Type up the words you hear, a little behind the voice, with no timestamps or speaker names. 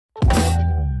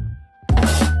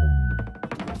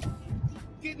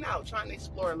getting out, trying to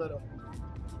explore a little.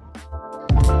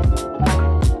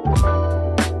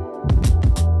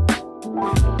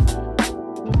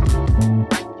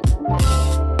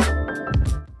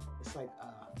 It's like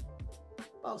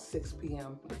about 6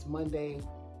 p.m. It's Monday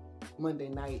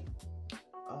night.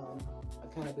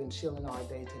 I've kind of been chilling all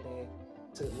day today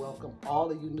to welcome all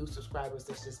of you new subscribers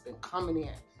that's just been coming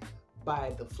in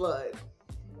by the flood.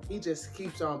 He just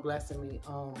keeps on blessing me.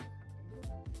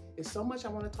 There's so much I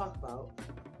want to talk about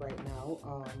right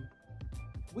now.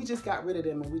 We just got rid of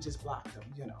them and we just blocked them,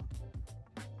 you know,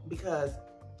 because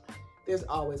there's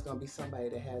always going to be somebody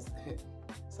that has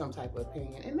some type of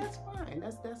opinion, and that's fine.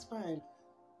 That's fine.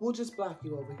 We'll just block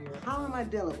you over here. How am I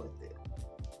dealing with it?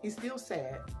 He's still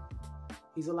sad.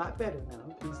 He's a lot better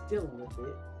now. He's dealing with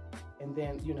it. And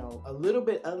then, you know, a little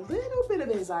bit of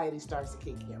anxiety starts to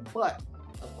kick in. But,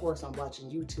 of course, I'm watching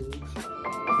YouTube.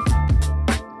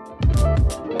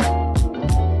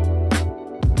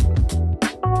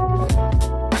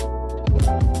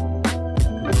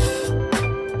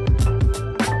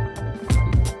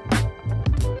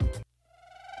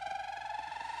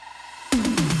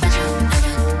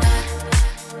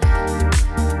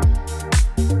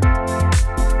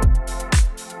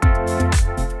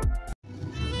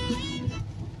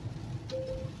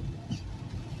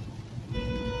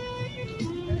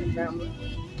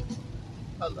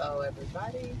 Hello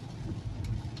everybody,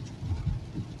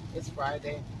 it's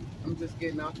Friday. I'm just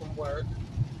getting off from work,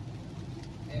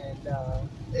 and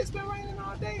it's been raining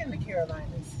all day in the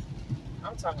Carolinas.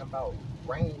 I'm talking about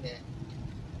raining.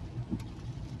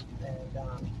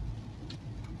 And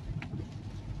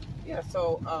yeah,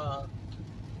 so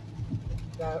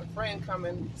got a friend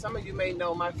coming. Some of you may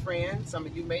know my friend, some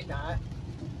of you may not,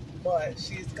 but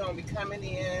she's gonna be coming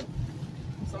in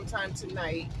sometime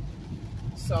tonight.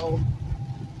 So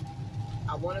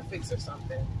I want to fix her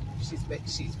something. She's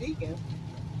vegan.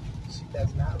 She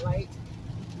does not like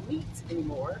meat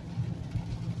anymore.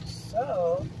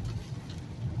 So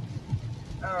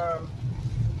I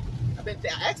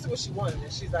asked her what she wanted,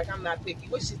 and she's like, I'm not picky.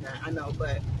 Well, she's not, I know,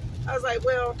 but I was like,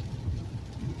 well,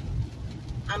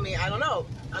 I mean, I don't know.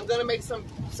 I'm gonna make some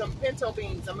pinto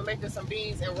beans. I'm gonna make her some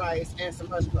beans and rice and some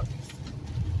hush puppies.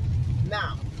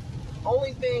 Now,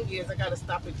 only thing is I gotta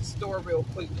stop at the store real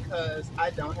quick because I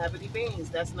don't have any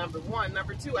beans. That's number one.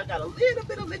 Number two, I got a little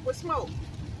bit of liquid smoke.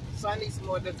 So I need some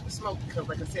more liquid smoke because,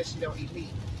 like I said, she don't eat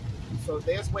meat. So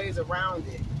there's ways around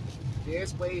it.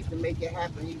 There's ways to make it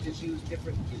happen. You just use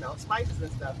different, you know, spices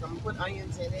and stuff. I'm gonna put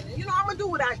onions in it. And, you know, I'm gonna do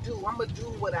what I do. I'm gonna do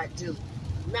what I do.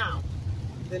 Now,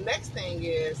 the next thing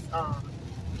is,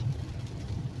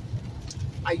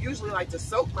 I usually like to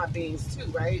soak my beans too,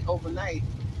 right? Overnight.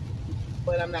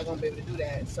 But I'm not going to be able to do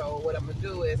that. So what I'm going to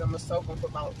do is I'm going to soak them for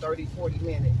about 30, 40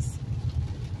 minutes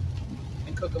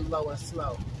and cook them low and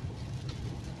slow.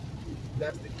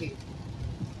 That's the key.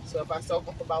 So if I soak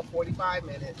them for about 45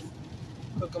 minutes,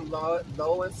 cook them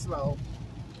low and slow,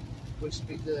 which should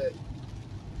be good.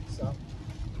 So,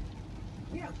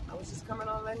 yeah, I was just coming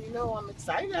on letting you know I'm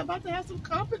excited. I'm about to have some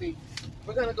company.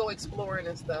 We're going to go exploring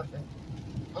and stuff. And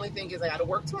only thing is I got to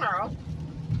work tomorrow.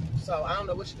 So I don't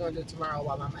know what she's gonna do tomorrow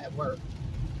while I'm at work.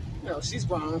 You know, she's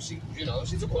grown. She's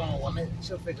a grown woman.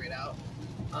 She'll figure it out.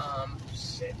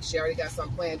 She already got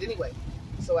something planned anyway.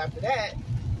 So after that,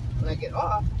 when I get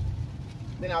off,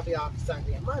 then I'll be off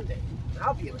Sunday and Monday. And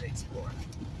I'll be able to explore.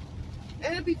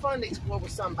 And it'd be fun to explore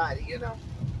with somebody, you know.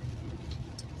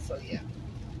 So yeah.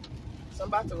 So I'm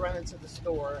about to run into the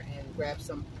store and grab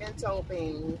some pinto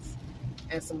beans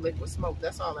and some liquid smoke.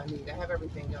 That's all I need. I have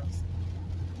everything else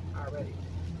already.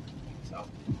 So,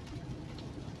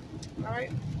 all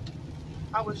right.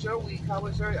 How was your week? How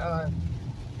was your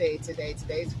day today?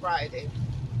 Today's Friday.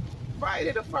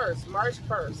 Friday the 1st, March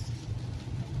 1st.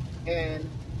 And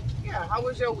yeah, how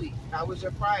was your week? How was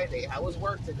your Friday? How was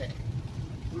work today?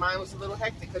 Mine was a little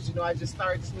hectic because, you know, I just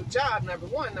started this new job, number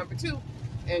one. Number two,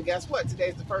 and guess what?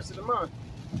 Today's the 1st of the month.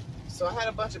 So I had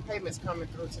a bunch of payments coming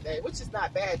through today, which is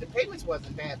not bad. The payments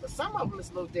wasn't bad, but some of them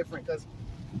is a little different because,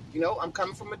 you know, I'm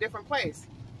coming from a different place.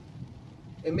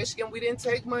 In Michigan, we didn't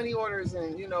take money orders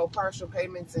and, you know, partial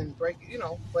payments and break, you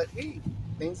know, but hey,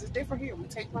 things is different here. We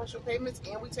take partial payments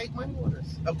and we take money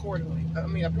orders accordingly. I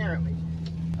mean,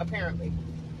 apparently.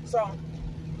 So,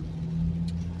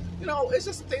 you know, it's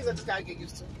just some things I just got to get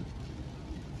used to.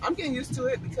 I'm getting used to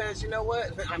it because, you know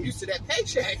what? I'm used to that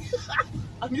paycheck.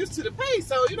 I'm used to the pay.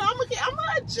 So, you know, I'm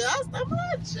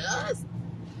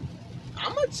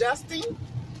adjusting.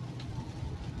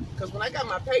 Because when I got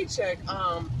my paycheck,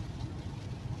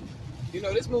 you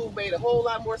know, this move made a whole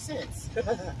lot more sense.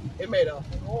 It made a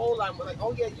whole lot more, like,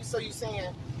 oh yeah, so you're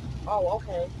saying, oh,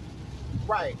 okay,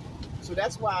 right. So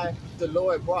that's why the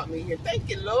Lord brought me here. Thank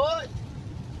you, Lord.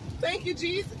 Thank you,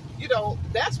 Jesus. You know,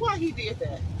 that's why he did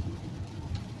that.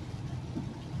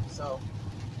 So,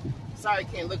 sorry I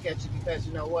can't look at you because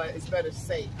you know what? It's better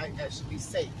safe. I should be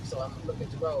safe. So I'm going to look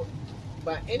at the road.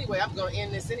 But anyway, I'm going to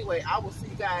end this anyway. I will see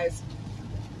you guys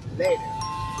later.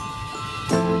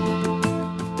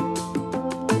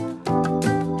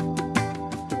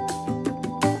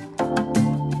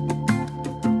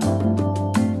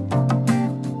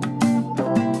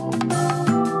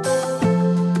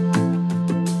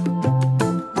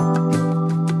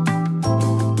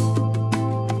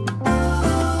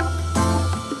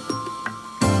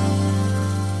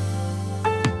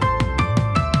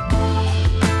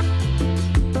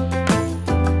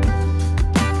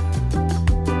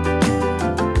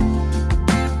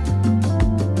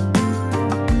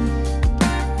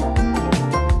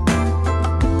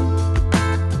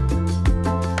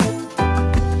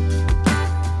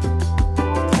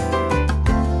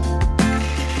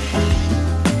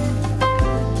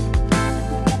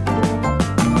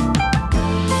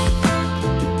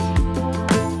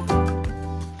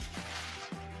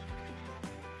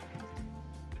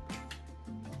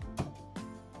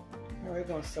 We're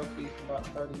going to soak these for about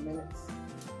 30 minutes.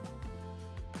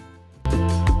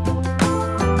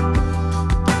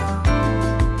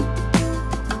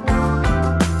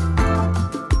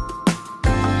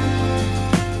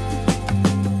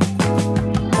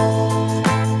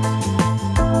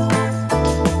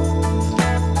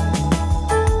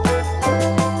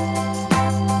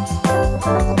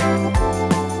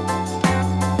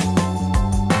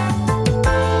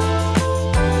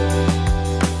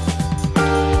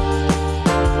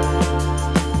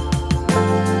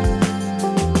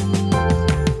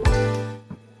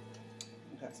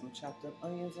 Chopped up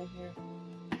onions in here.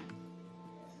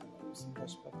 Some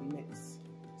hush puppy mix.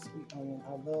 Sweet onion.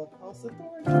 I love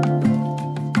pulsathion.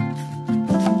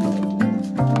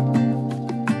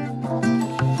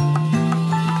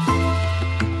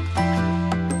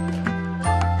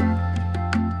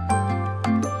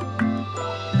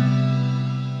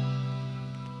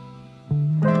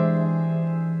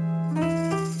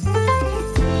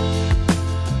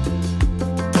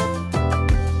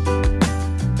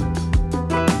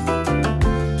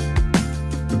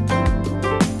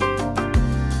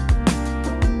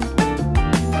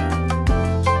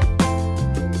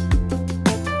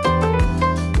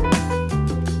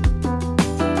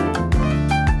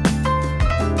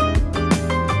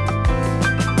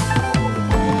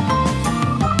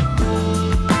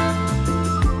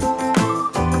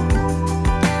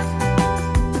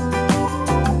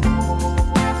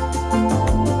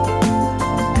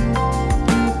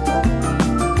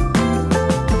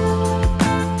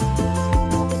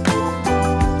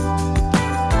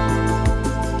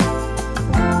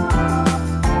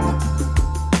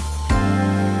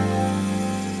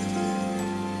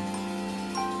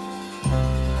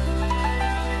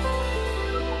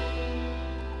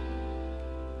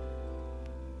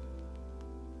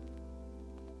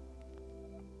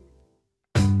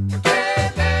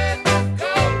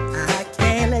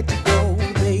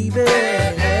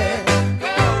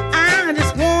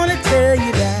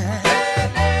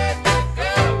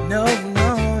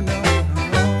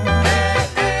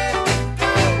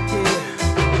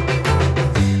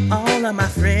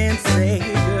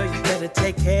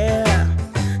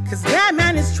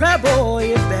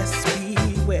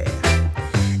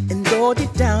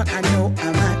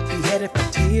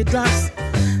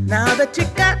 Now that you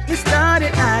got me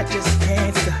started, I just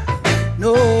can't stop.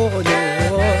 No,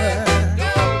 no.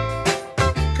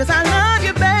 'Cause I love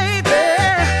you, baby.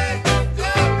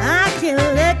 I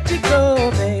can't let you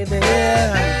go, baby.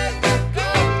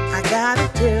 I gotta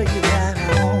tell you that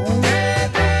I won't.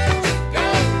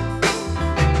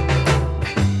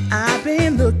 I've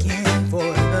been looking for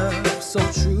love so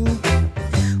true.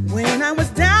 When I was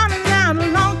down and out,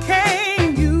 along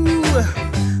came you.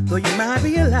 Though you might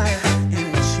be a liar.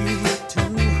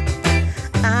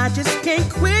 I just can't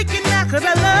quit you now 'cause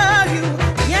I love you.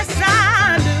 Yes,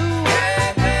 I do.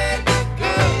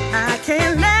 I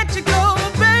can't let you go,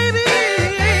 baby.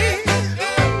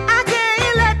 I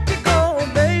can't let you go,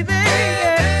 baby.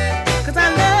 'Cause I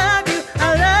love you, I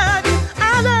love you,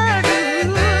 I love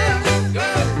you.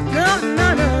 No, no,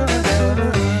 no,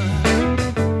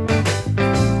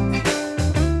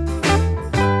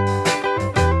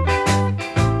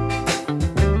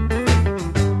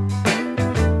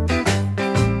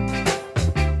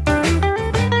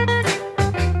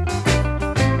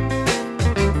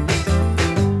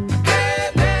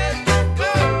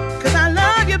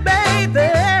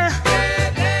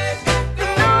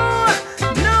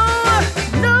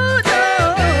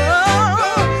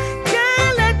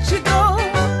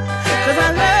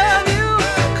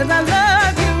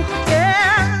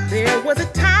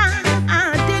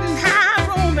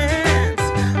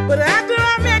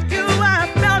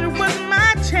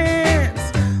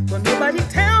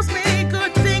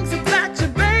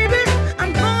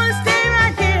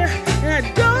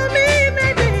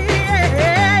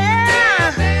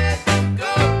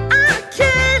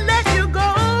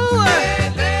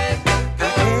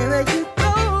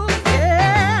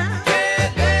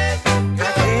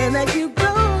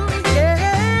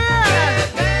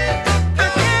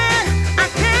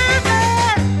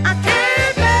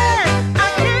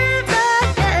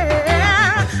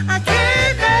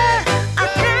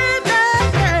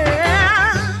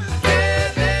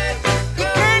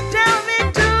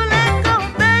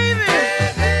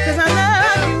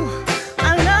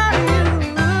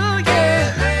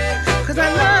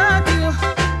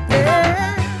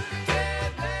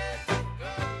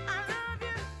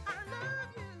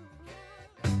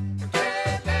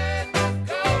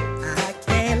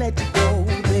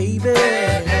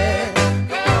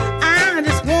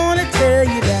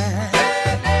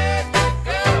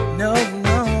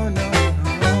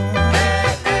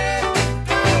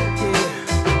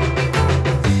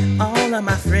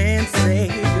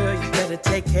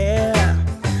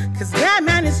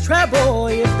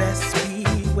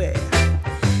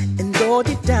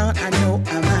 Hold it down, I know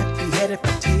I might be headed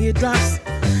for teardrops.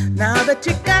 Now that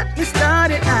you got me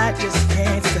started, I just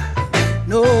can't stop.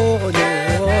 No,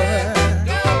 no.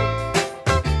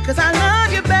 'Cause I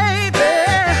love you, baby.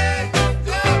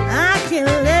 I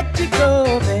can't let you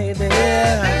go, baby.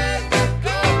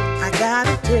 I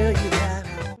gotta tell you that.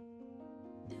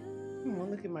 Oh,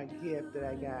 look at my gift that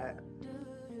I got.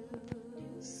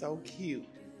 So cute.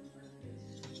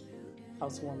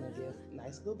 Housewarming gift.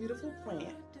 Nice little beautiful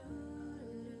plant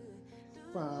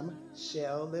from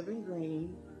Shell Living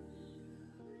Green.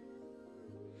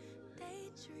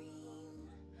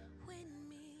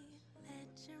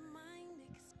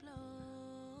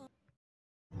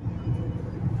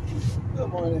 Good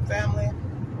morning, family.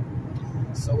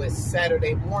 So it's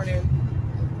Saturday morning.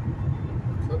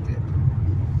 Crooked.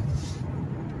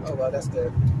 Oh, well, that's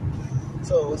good.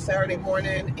 So it's Saturday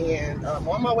morning, and I'm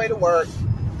on my way to work.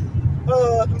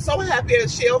 I'm so happy that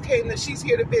Shell came. That she's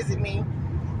here to visit me.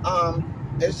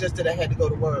 It's just that I had to go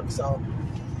to work, so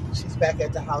she's back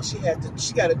at the house. She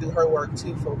got to do her work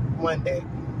too for Monday.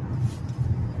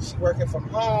 She's working from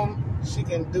home. She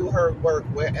can do her work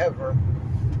wherever.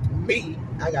 Me,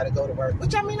 I got to go to work,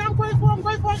 which I mean, I'm grateful. I'm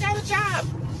grateful I got a job.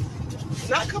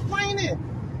 Not complaining,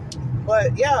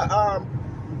 but yeah,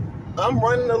 I'm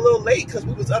running a little late because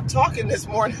we was up talking this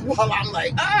morning while I'm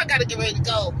like, I got to get ready to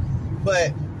go.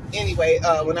 But anyway,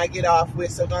 when I get off, we're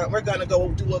gonna go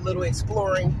do a little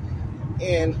exploring,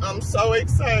 and I'm so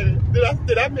excited.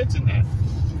 Did I mention that?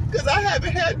 Because I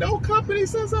haven't had no company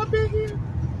since I've been here,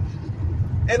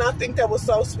 and I think that was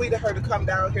so sweet of her to come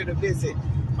down here to visit.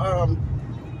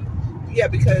 Yeah,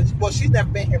 because well, she's never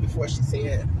been here before. She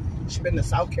said she's been to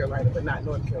South Carolina, but not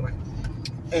North Carolina,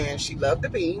 and she loved the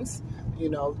beans. You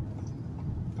know,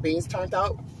 the beans turned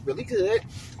out really good.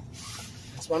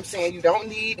 That's what I'm saying. You don't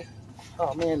need.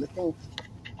 Oh man,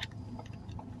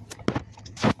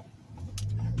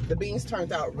 the beans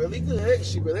turned out really good.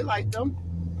 She really liked them.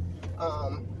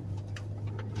 I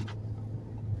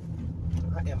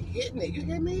am hitting it. You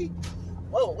hear me?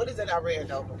 Whoa, what is it I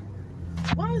ran over?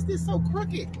 Why is this so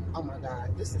crooked? Oh my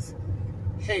God, this is,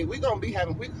 hey, we're gonna be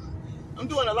having, I'm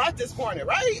doing a lot this morning,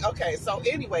 right? Okay, so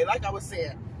anyway, like I was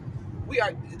saying,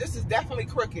 this is definitely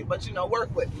crooked, but you know,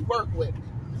 work with it.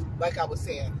 Like I was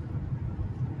saying,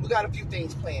 we got a few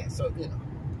things planned, so you know,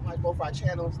 like both our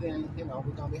channels, then you know,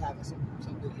 we're gonna be having some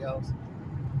videos.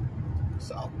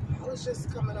 So I was just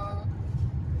coming on.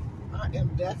 I am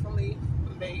definitely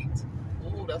late.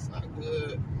 Oh, that's not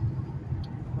good.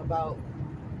 I'm about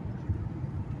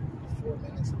 4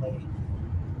 minutes late,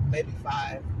 maybe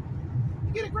 5.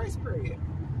 You get a grace period.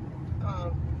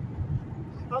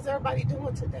 How's everybody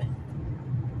doing today?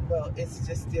 Well, it's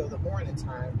just still the morning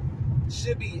time.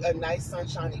 Should be a nice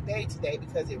sunshiny day today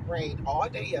because it rained all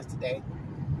day yesterday,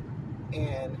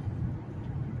 and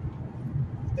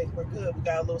I think we're good. We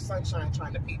got a little sunshine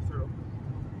trying to peek through.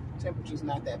 Temperature's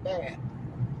not that bad,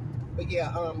 but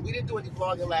yeah, we didn't do any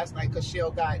vlogging last night because she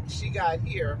got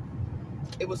here.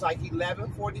 It was like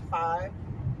 11:45.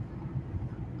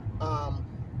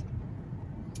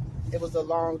 It was a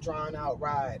long, drawn-out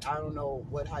ride. I don't know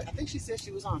what height. I think she said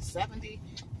she was on 70,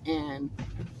 and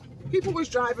people was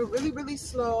driving really, really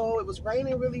slow. It was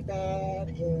raining really bad,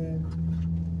 and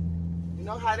you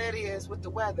know how that is with the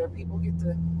weather. People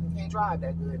can't drive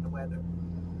that good in the weather.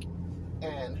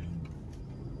 And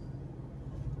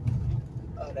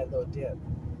that little dip.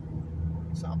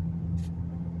 So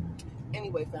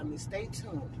anyway, family, stay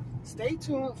tuned. Stay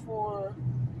tuned for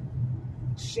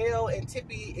Shell and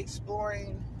Tippy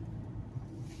exploring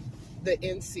the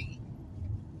NC.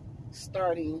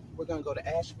 Starting, we're gonna go to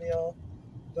Asheville.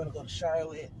 We're gonna go to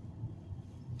Charlotte.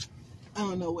 I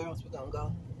don't know where else we're gonna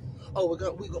go. Oh,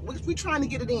 we're trying to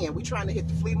get it in. We're trying to hit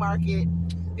the flea market.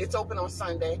 It's open on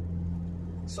Sunday,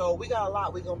 so we got a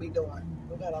lot we're gonna be doing.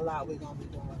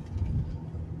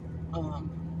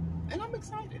 And I'm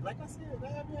excited. Like I said, I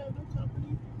haven't had no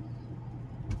company,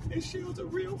 and she was a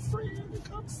real friend to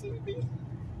come see me.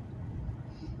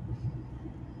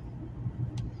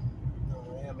 No,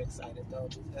 I am excited though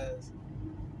because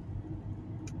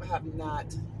I have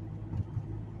not.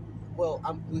 Well,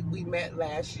 we met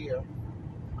last year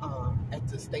at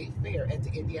the state fair, at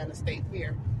the Indiana State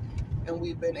Fair, and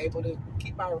we've been able to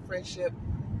keep our friendship.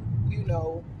 You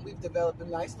know, we've developed a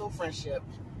nice little friendship,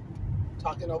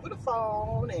 talking over the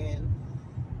phone and,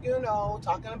 you know,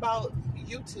 talking about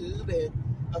YouTube and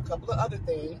a couple of other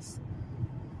things.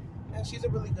 And she's a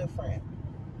really good friend.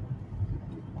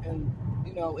 And,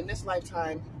 you know, in this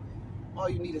lifetime, all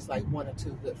you need is like 1 or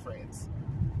 2 good friends.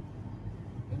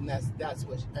 And that's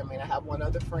what, I mean, I have one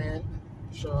other friend,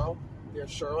 Cheryl. There's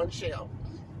Cheryl and Shell.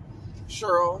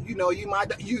 Cheryl, you know you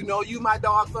my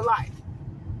dog for life.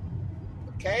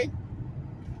 Okay?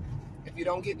 If you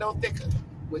don't get no thicker,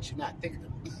 which you're not thicker.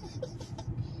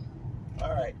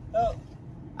 All right. Oh,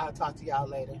 I'll talk to y'all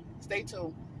later. Stay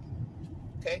tuned.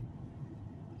 Okay?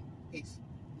 Peace.